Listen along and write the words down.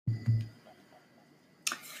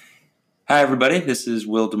Hi, everybody. This is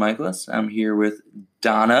Will DeMichaelis. I'm here with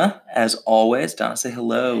Donna, as always. Donna, say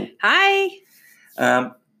hello. Hi.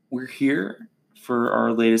 We're here for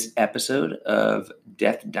our latest episode of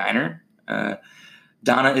Death Diner.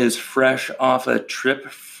 Donna is fresh off a trip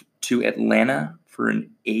to Atlanta for an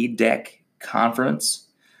ADEC conference.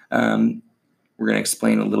 We're going to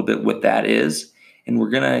explain a little bit what that is, and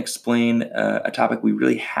we're going to explain a topic we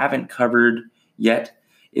really haven't covered yet.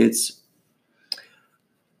 It's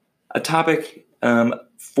a topic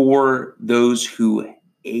for those who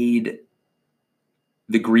aid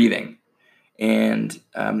the grieving, and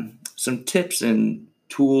some tips and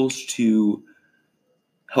tools to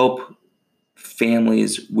help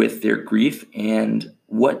families with their grief, and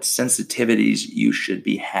what sensitivities you should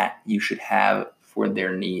have for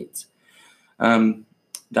their needs. Donna,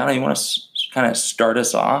 you want to kind of start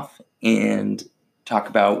us off and talk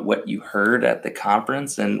about what you heard at the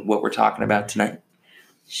conference and what we're talking about tonight?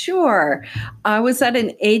 Sure. I was at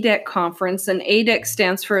an ADEC conference, and ADEC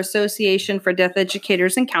stands for Association for Death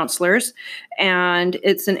Educators and Counselors. And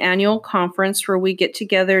it's an annual conference where we get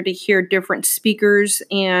together to hear different speakers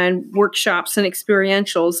and workshops and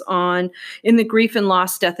experientials in the grief and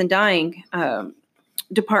loss, death and dying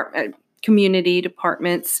community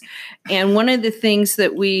departments. And one of the things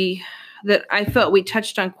that I felt we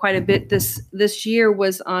touched on quite a bit this year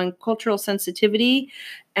was on cultural sensitivity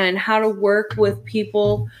and how to work with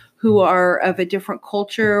people who are of a different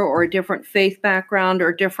culture or a different faith background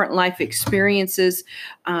or different life experiences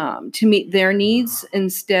to meet their needs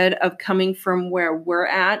instead of coming from where we're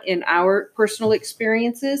at in our personal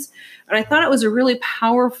experiences. And I thought it was a really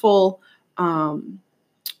powerful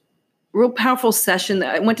session.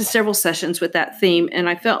 I went to several sessions with that theme, and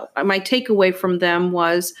I felt my takeaway from them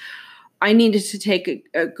was I needed to take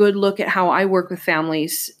a good look at how I work with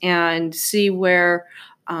families and see where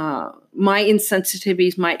my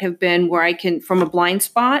insensitivities might have been, where I can, from a blind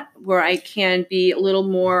spot, where I can be a little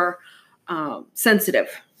more sensitive.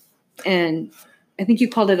 And I think you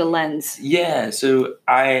called it a lens. Yeah. So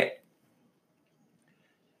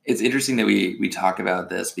it's interesting that we talk about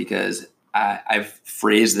this because I've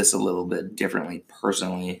phrased this a little bit differently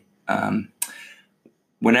personally.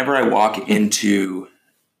 Whenever I walk into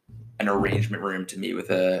an arrangement room to meet with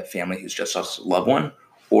a family who's just lost a loved one,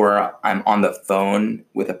 or I'm on the phone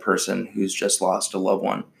with a person who's just lost a loved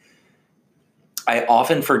one, I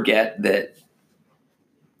often forget that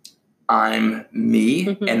I'm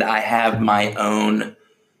me and I have my own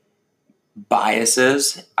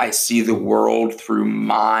biases. I see the world through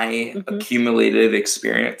my accumulated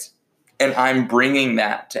experience, and I'm bringing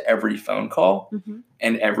that to every phone call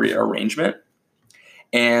and every arrangement.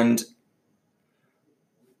 And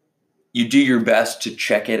you do your best to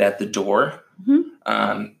check it at the door.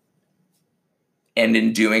 And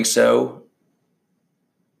in doing so,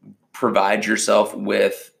 provide yourself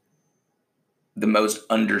with the most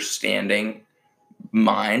understanding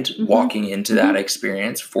mind walking into that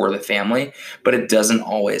experience for the family. But it doesn't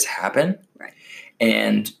always happen. Right.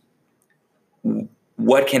 And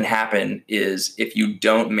what can happen is if you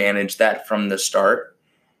don't manage that from the start,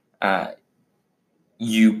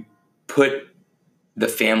 you put the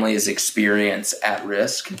family's experience at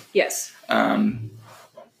risk. Yes.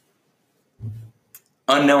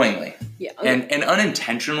 Unknowingly. Yeah. And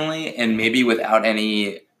unintentionally, and maybe without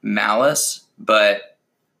any malice, but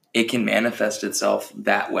it can manifest itself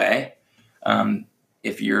that way.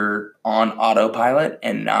 If you're on autopilot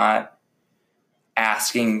and not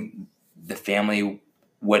asking the family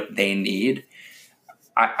what they need,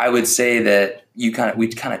 I would say that we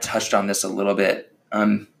kind of touched on this a little bit.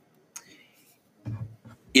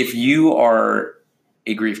 If you are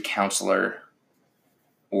a grief counselor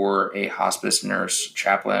or a hospice nurse,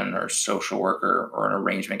 chaplain, or social worker, or an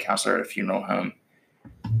arrangement counselor at a funeral home,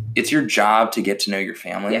 it's your job to get to know your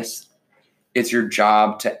families. Yes. It's your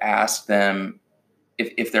job to ask them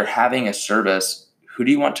if they're having a service, who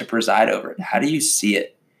do you want to preside over it? How do you see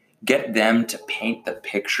it? Get them to paint the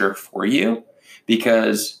picture for you,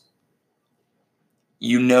 because they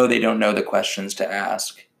don't know the questions to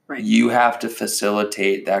ask. Right. You have to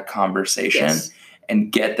facilitate that conversation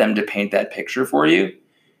and get them to paint that picture for you.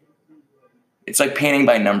 It's like painting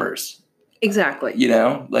by numbers. Exactly.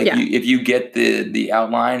 If you get the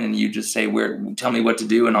outline and you just say, tell me what to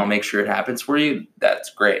do and I'll make sure it happens for you, that's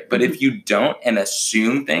great. But if you don't and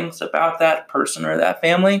assume things about that person or that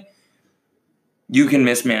family, you can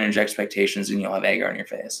mismanage expectations and you'll have egg on your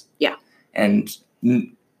face. Yeah. And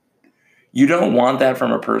you don't want that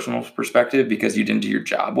from a personal perspective because you didn't do your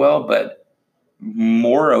job well. But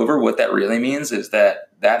moreover, what that really means is that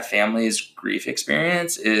family's grief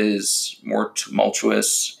experience is more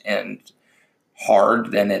tumultuous and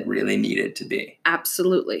hard than it really needed to be.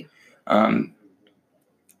 Absolutely. On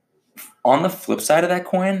the flip side of that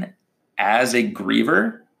coin, as a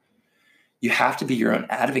griever, you have to be your own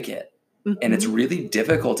advocate. Mm-hmm. And it's really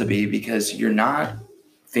difficult to be because you're not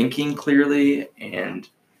thinking clearly and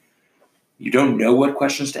you don't know what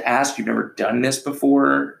questions to ask. You've never done this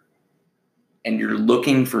before. And you're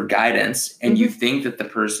looking for guidance, and you think that the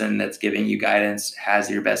person that's giving you guidance has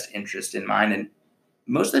your best interest in mind. And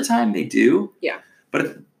most of the time they do. Yeah.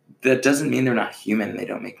 But that doesn't mean they're not human. They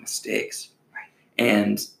don't make mistakes. Right.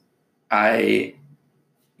 And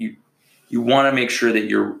you want to make sure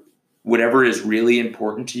that whatever is really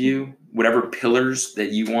important to you, whatever pillars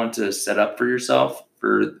that you want to set up for yourself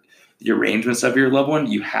for the arrangements of your loved one,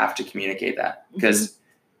 you have to communicate that. Because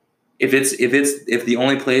if the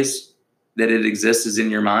only place that it exists is in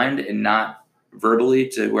your mind and not verbally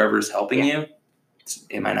to whoever's helping you,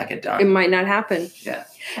 it might not get done. It might not happen. Yeah.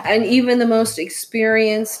 And even the most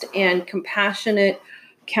experienced and compassionate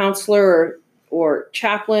counselor or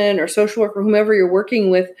chaplain or social worker, whomever you're working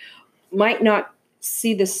with, might not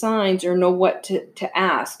see the signs or know what to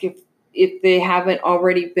ask if they haven't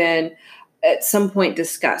already been at some point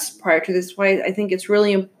discussed prior to this. Why I think it's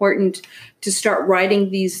really important to start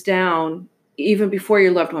writing these down even before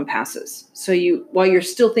your loved one passes. So while you're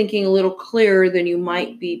still thinking a little clearer than you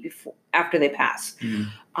might be after they pass,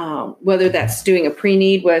 whether that's doing a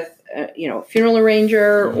pre-need with a funeral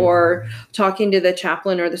arranger or talking to the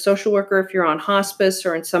chaplain or the social worker if you're on hospice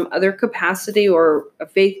or in some other capacity or a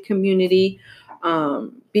faith community,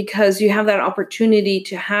 because you have that opportunity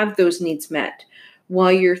to have those needs met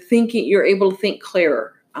while you're able to think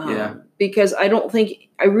clearer. Because I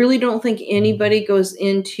really don't think anybody goes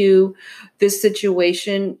into this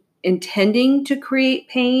situation intending to create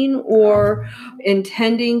pain or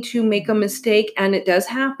intending to make a mistake, and it does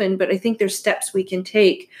happen, but I think there's steps we can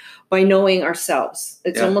take by knowing ourselves.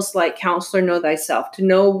 It's almost like counselor know thyself, to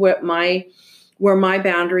know where my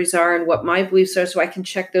boundaries are and what my beliefs are, so I can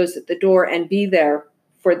check those at the door and be there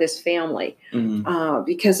for this family.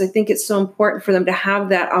 Because I think it's so important for them to have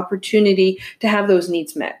that opportunity to have those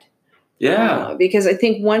needs met. Because I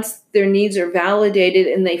think once their needs are validated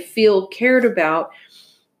and they feel cared about,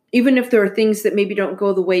 even if there are things that maybe don't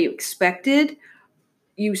go the way you expected,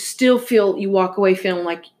 you walk away feeling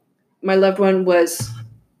like my loved one was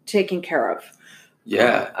taken care of.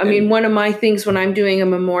 I mean, one of my things when I'm doing a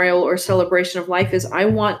memorial or celebration of life is I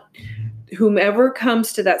want whomever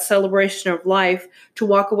comes to that celebration of life to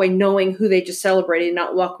walk away knowing who they just celebrated, and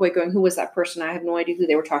not walk away going, who was that person? I have no idea who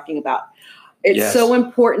they were talking about. It's so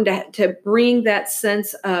important to bring that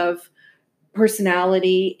sense of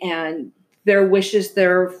personality and their wishes,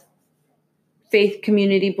 their faith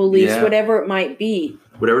community beliefs, whatever it might be.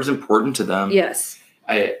 Whatever's important to them. Yes.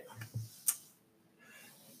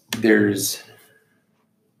 There's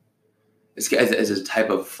as a type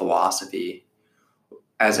of philosophy,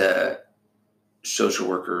 as a social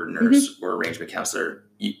worker, nurse, or arrangement counselor,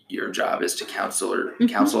 your job is to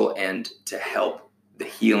counsel and to help the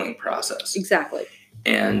healing process. Exactly.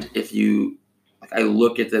 And I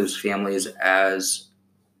look at those families as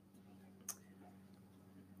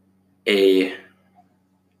a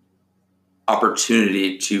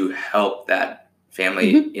opportunity to help that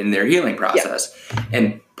family in their healing process.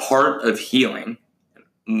 And part of healing,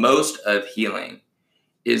 most of healing,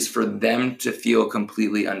 is for them to feel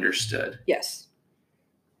completely understood. Yes.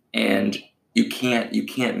 And you can't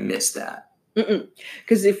miss that.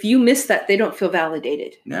 Because if you miss that, they don't feel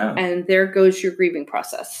validated. No. And there goes your grieving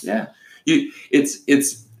process. Yeah.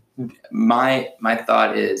 It's my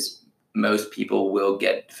thought is most people will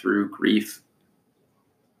get through grief.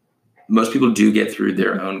 Most people do get through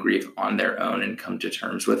their own grief on their own and come to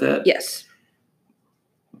terms with it. Yes.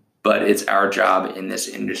 But it's our job in this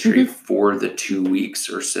industry for the 2 weeks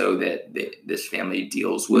or so that this family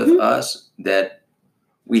deals with us, that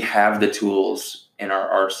we have the tools in our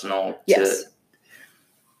arsenal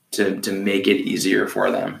to make it easier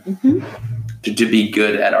for them, to be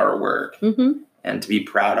good at our work and to be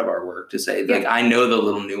proud of our work, to say, like, I know the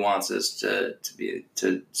little nuances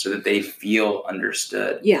so that they feel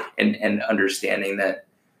understood. Yeah. And understanding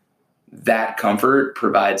that comfort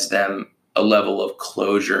provides them a level of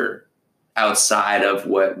closure outside of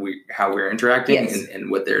how we're interacting and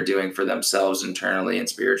what they're doing for themselves internally and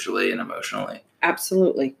spiritually and emotionally.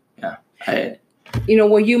 Absolutely. Yeah.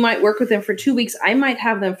 Well, you might work with them for 2 weeks. I might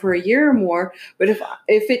have them for a year or more. But if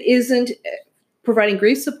it isn't providing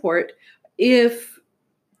grief support, if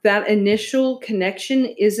that initial connection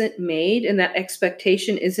isn't made and that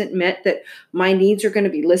expectation isn't met that my needs are going to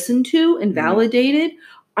be listened to and validated,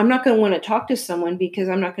 I'm not going to want to talk to someone because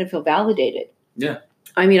I'm not going to feel validated. Yeah.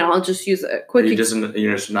 I mean, I'll just use a quick. You're just another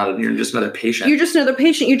patient. You're just another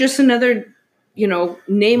patient. You're just another,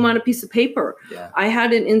 name on a piece of paper. Yeah. I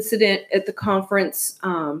had an incident at the conference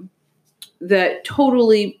that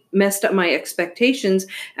totally messed up my expectations,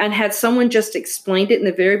 and had someone just explained it in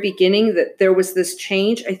the very beginning that there was this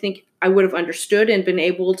change, I think I would have understood and been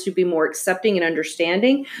able to be more accepting and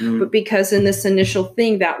understanding. But because in this initial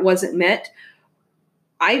thing that wasn't met,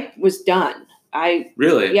 I was done.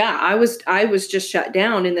 Really? Yeah, I was just shut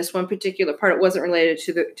down in this one particular part. It wasn't related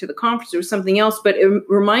to the conference. It was something else, but it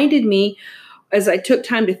reminded me, as I took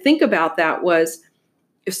time to think about that, was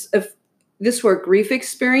if this were a grief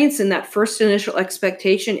experience and that first initial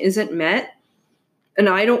expectation isn't met, and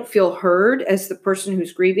I don't feel heard as the person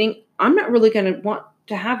who's grieving, I'm not really going to want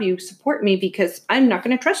to have you support me, because I'm not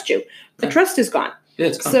going to trust you. The trust is gone. Yeah,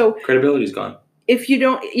 it's gone. So credibility's gone. If you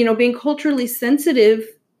don't, being culturally sensitive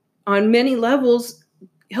on many levels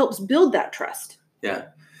helps build that trust. Yeah.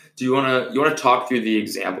 Do you want to talk through the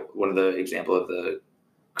example? One of the example of the.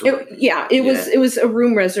 It was a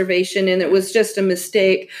room reservation, and it was just a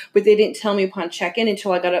mistake, but they didn't tell me upon check-in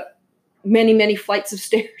until I got up many, many flights of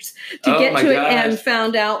stairs to get to it, and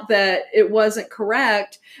found out that it wasn't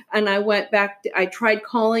correct. And I went back, I tried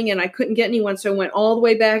calling and I couldn't get anyone. So I went all the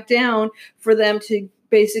way back down for them to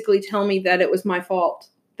basically tell me that it was my fault.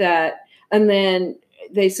 And then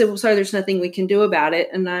they said, well, sorry, there's nothing we can do about it.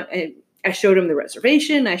 And I showed them the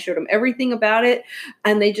reservation. I showed them everything about it.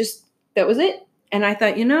 And that was it. And I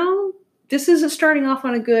thought, this isn't starting off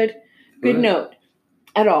on a good note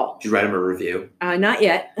at all. Did you write them a review? Not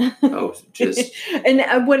yet. Oh, just.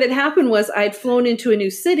 And what had happened was I'd flown into a new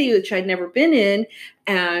city, which I'd never been in,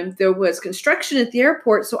 and there was construction at the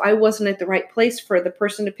airport, so I wasn't at the right place for the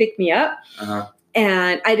person to pick me up. Uh-huh.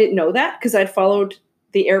 And I didn't know that because I'd followed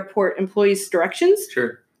the airport employee's directions.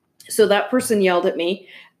 Sure. So that person yelled at me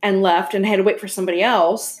and left, and I had to wait for somebody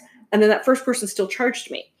else. And then that first person still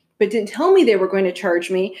charged me, but didn't tell me they were going to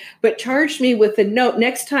charge me, but charged me with a note,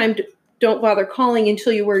 next time don't bother calling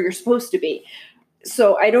until you're where you're supposed to be.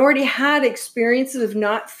 So I'd already had experiences of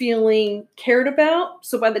not feeling cared about.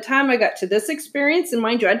 So by the time I got to this experience, and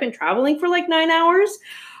mind you, I'd been traveling for like 9 hours,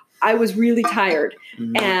 I was really tired.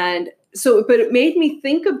 Mm-hmm. And so, but it made me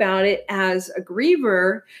think about it as a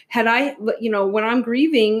griever. Had I, when I'm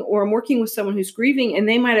grieving or I'm working with someone who's grieving, and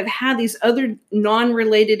they might have had these other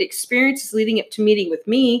non-related experiences leading up to meeting with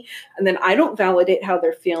me, and then I don't validate how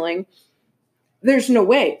they're feeling, there's no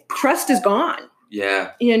way. Trust is gone.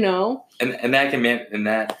 Yeah. And that can mean, and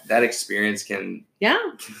that experience can. Yeah.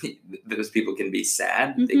 Those people can be sad.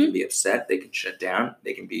 Mm-hmm. They can be upset. They can shut down.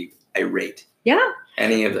 They can be irate. Yeah.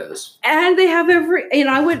 Any of those. And they have and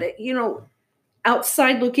I would,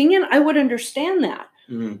 outside looking in, I would understand that.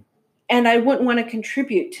 Mm-hmm. And I wouldn't want to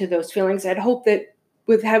contribute to those feelings. I'd hope that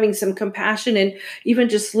with having some compassion and even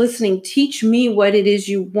just listening, teach me what it is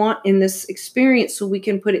you want in this experience so we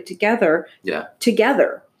can put it together. Yeah.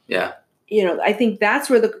 Together. Yeah. I think that's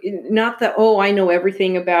where I know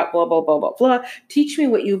everything about blah, blah, blah, blah, blah. Teach me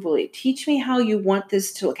what you believe. Teach me how you want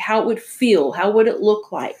this to look, how it would feel, how would it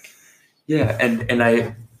look like? Yeah. And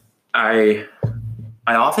I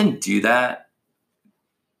often do that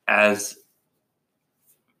as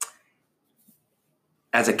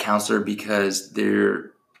a counselor, because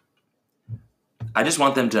I just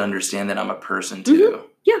want them to understand that I'm a person too. Mm-hmm.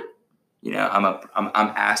 Yeah.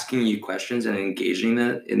 I'm asking you questions and engaging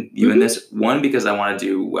you in this, one, because I want to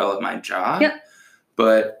do well at my job. Yeah.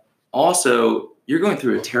 But also you're going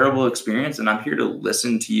through a terrible experience, and I'm here to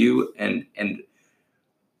listen to you and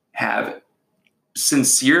have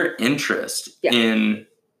sincere interest in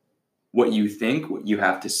what you think, what you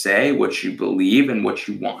have to say, what you believe, and what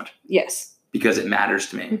you want. Yes. Because it matters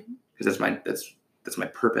to me. Because that's my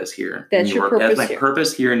purpose here. That's your purpose. That's my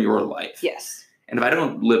purpose here in your life. Yes. And if I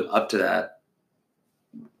don't live up to that,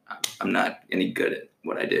 I'm not any good at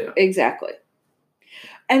what I do. Exactly.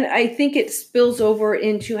 And I think it spills over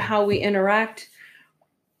into how we interact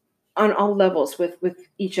on all levels with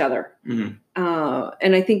each other. Mm-hmm.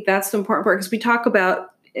 And I think that's the important part, because we talk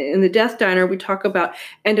about, in the Death Diner, we talk about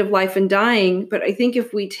end of life and dying. But I think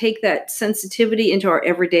if we take that sensitivity into our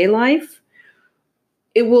everyday life,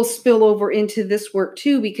 it will spill over into this work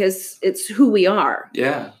too, because it's who we are.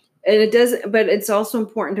 Yeah. And it does, but it's also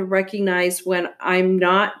important to recognize when I'm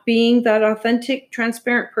not being that authentic,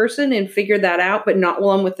 transparent person, and figure that out, but not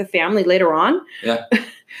while I'm with the family later on. Yeah.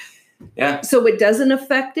 Yeah. So it doesn't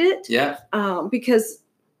affect it. Yeah. Because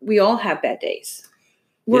we all have bad days.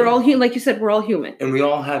 We're all human, like you said, we're all human. And we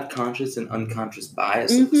all have conscious and unconscious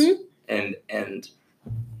biases. Mm-hmm. And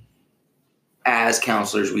as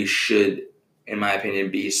counselors, we should in my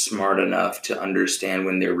opinion, be smart enough to understand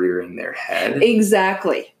when they're rearing their head.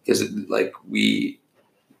 Exactly. Because like we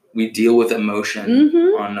deal with emotion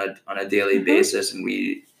Mm-hmm. on a daily basis, and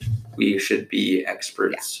we should be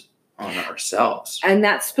experts on ourselves. And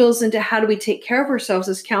that spills into how do we take care of ourselves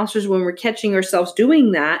as counselors when we're catching ourselves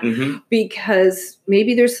doing that, because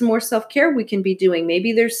maybe there's some more self-care we can be doing.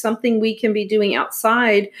 Maybe there's something we can be doing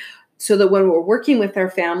outside so that when we're working with our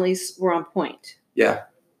families, we're on point. Yeah.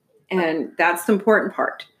 And that's the important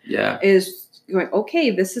part. Yeah. Is going, okay,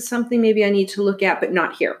 this is something maybe I need to look at, but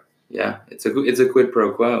not here. Yeah. It's a quid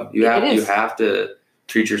pro quo. You have to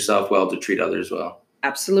treat yourself well to treat others well.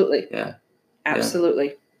 Absolutely. Yeah.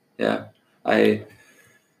 Absolutely. Yeah.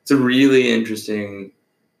 It's a really interesting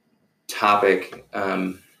topic.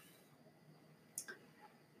 And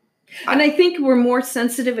I think we're more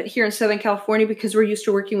sensitive here in Southern California because we're used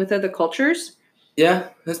to working with other cultures. Yeah,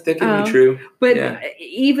 that can be true. But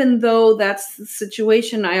even though that's the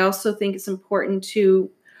situation, I also think it's important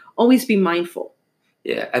to always be mindful.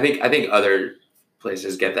 Yeah, I think other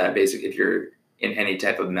places get that. Basically, if you're in any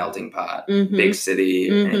type of melting pot, big city,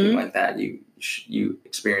 anything like that, you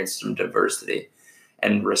experience some diversity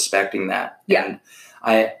and respecting that. Yeah.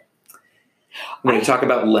 And when I talk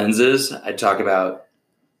about lenses, I talk about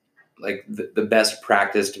like the best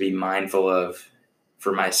practice to be mindful of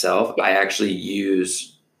for myself. I actually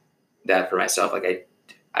use that for myself. Like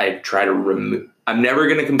I try to remove. I'm never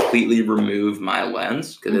going to completely remove my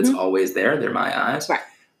lens because it's always there. They're my eyes. Right.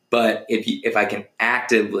 But if I can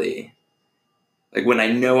actively, like when I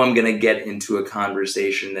know I'm going to get into a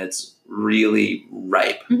conversation that's really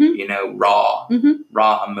ripe, raw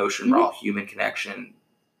emotion, raw human connection,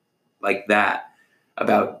 like that,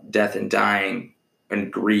 about death and dying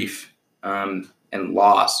and grief and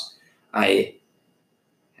loss, I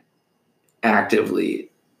actively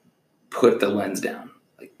put the lens down.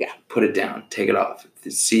 Put it down, take it off,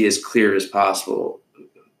 see as clear as possible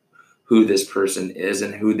who this person is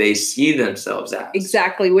and who they see themselves as.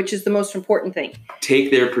 Exactly, which is the most important thing.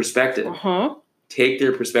 Take their perspective. Take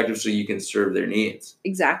their perspective so you can serve their needs.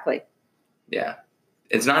 Exactly. Yeah.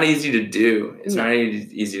 It's not easy to do. It's not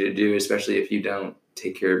easy to do, especially if you don't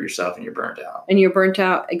take care of yourself and you're burnt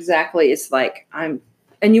out. Exactly. It's like and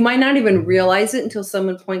you might not even realize it until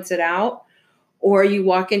someone points it out. Or you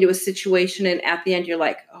walk into a situation and at the end you're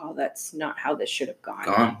like, oh, that's not how this should have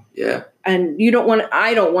gone. Yeah. And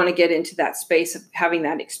I don't want to get into that space of having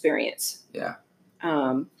that experience. Yeah.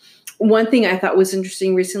 One thing I thought was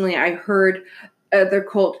interesting recently, I heard they're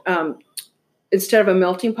called, instead of a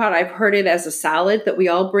melting pot, I've heard it as a salad that we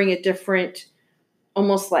all bring a different,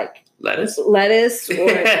 almost like lettuce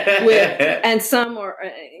and some are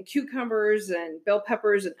cucumbers and bell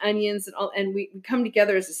peppers and onions and all, and we come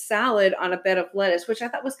together as a salad on a bed of lettuce, which I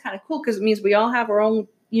thought was kind of cool because it means we all have our own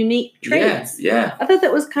unique traits. Yeah. I thought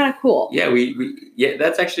that was kind of cool. Yeah,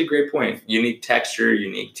 that's actually a great point. Unique texture,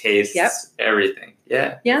 unique tastes, everything.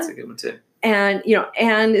 Yeah. That's a good one too. And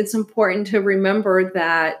and it's important to remember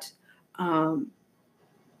that to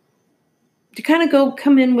kind of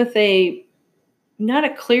come in with not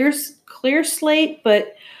a clear slate,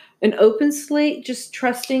 but an open slate, just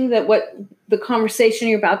trusting that what the conversation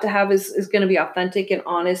you're about to have is going to be authentic and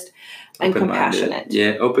honest and compassionate.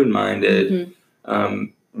 Yeah, open-minded,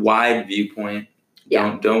 wide viewpoint.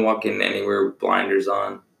 Don't walk in anywhere with blinders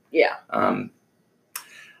on. Yeah.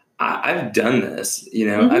 I've done this,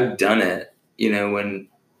 I've done it,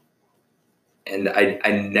 and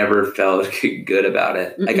I never felt good about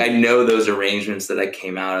it. Like I know those arrangements that I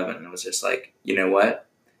came out of it and it was just like, you know what?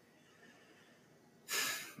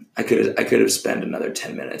 I could have spent another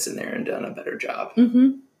 10 minutes in there and done a better job.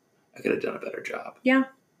 I could have done a better job. Yeah.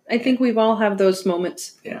 I think we've all have those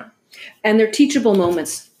moments. Yeah. And they're teachable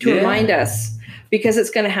moments to remind us because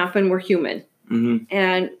it's going to happen. We're human.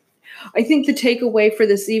 And I think the takeaway for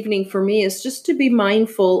this evening for me is just to be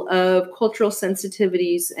mindful of cultural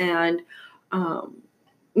sensitivities and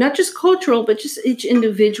not just cultural, but just each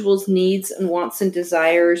individual's needs and wants and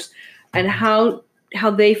desires and how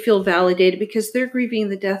they feel validated because they're grieving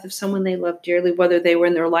the death of someone they love dearly, whether they were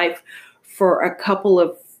in their life for a couple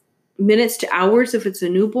of minutes to hours, if it's a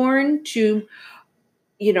newborn, to,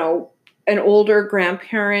 an older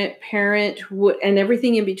grandparent, parent, and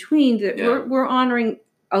everything in between. That we're honoring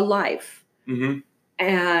a life.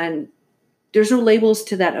 And there's no labels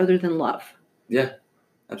to that other than love. Yeah.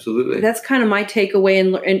 Absolutely. That's kind of my takeaway,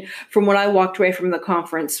 and from what I walked away from the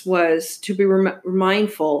conference was to be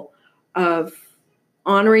mindful of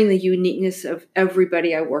honoring the uniqueness of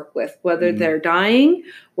everybody I work with, whether they're dying,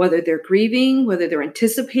 whether they're grieving, whether they're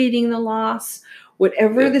anticipating the loss,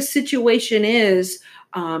 whatever the situation is.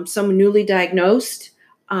 Someone newly diagnosed,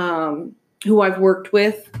 who I've worked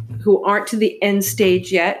with who aren't to the end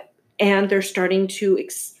stage yet, and they're starting to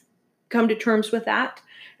come to terms with that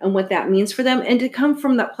and what that means for them, and to come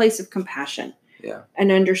from that place of compassion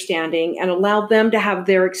and understanding, and allow them to have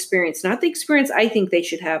their experience, not the experience I think they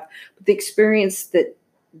should have, but the experience that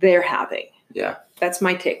they're having. Yeah. That's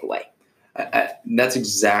my takeaway. That's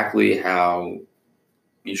exactly how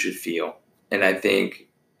you should feel. And I think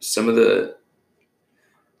some of the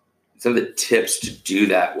tips to do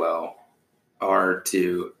that well are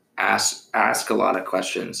to ask a lot of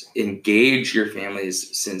questions, engage your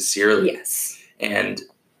families sincerely. Yes. And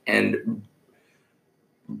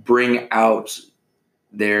bring out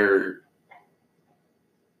their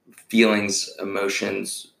feelings,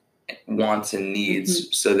 emotions, wants, and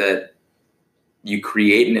needs, so that you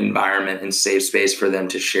create an environment and safe space for them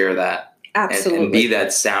to share that. Absolutely. And be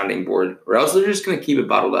that sounding board, or else they're just going to keep it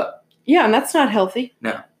bottled up. Yeah, and that's not healthy.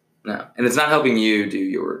 No. And it's not helping you do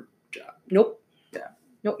your job. Nope. Yeah.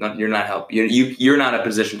 Nope. No, you're not helping. You're not in a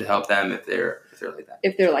position to help them if they're like that.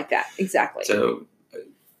 If they're like that, exactly. So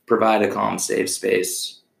provide a calm, safe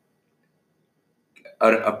space.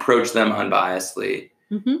 Approach them unbiasedly.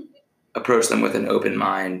 Mm-hmm. Approach them with an open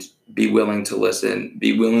mind. Be willing to listen.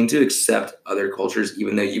 Be willing to accept other cultures,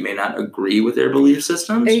 even though you may not agree with their belief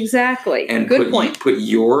systems. Exactly. And good point. Put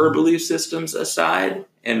your belief systems aside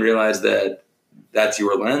and realize that that's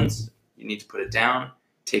your lens. You need to put it down,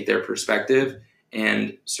 take their perspective,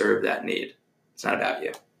 and serve that need. It's not about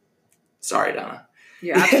you. Sorry, Donna.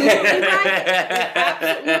 You're absolutely right.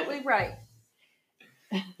 You're absolutely right.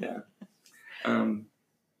 Yeah.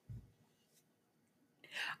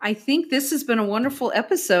 I think this has been a wonderful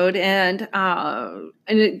episode, and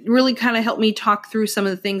it really kind of helped me talk through some of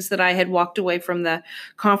the things that I had walked away from the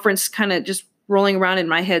conference kind of just rolling around in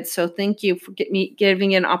my head. So thank you for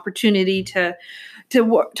giving an opportunity to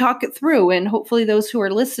talk it through, and hopefully those who are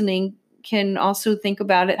listening can also think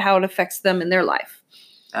about it, how it affects them in their life.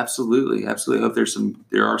 Absolutely. I hope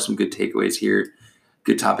there are some good takeaways here,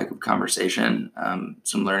 good topic of conversation,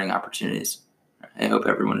 some learning opportunities. I hope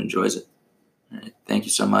everyone enjoys it. All right. Thank you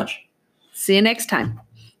so much. See you next time.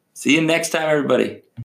 See you next time, everybody.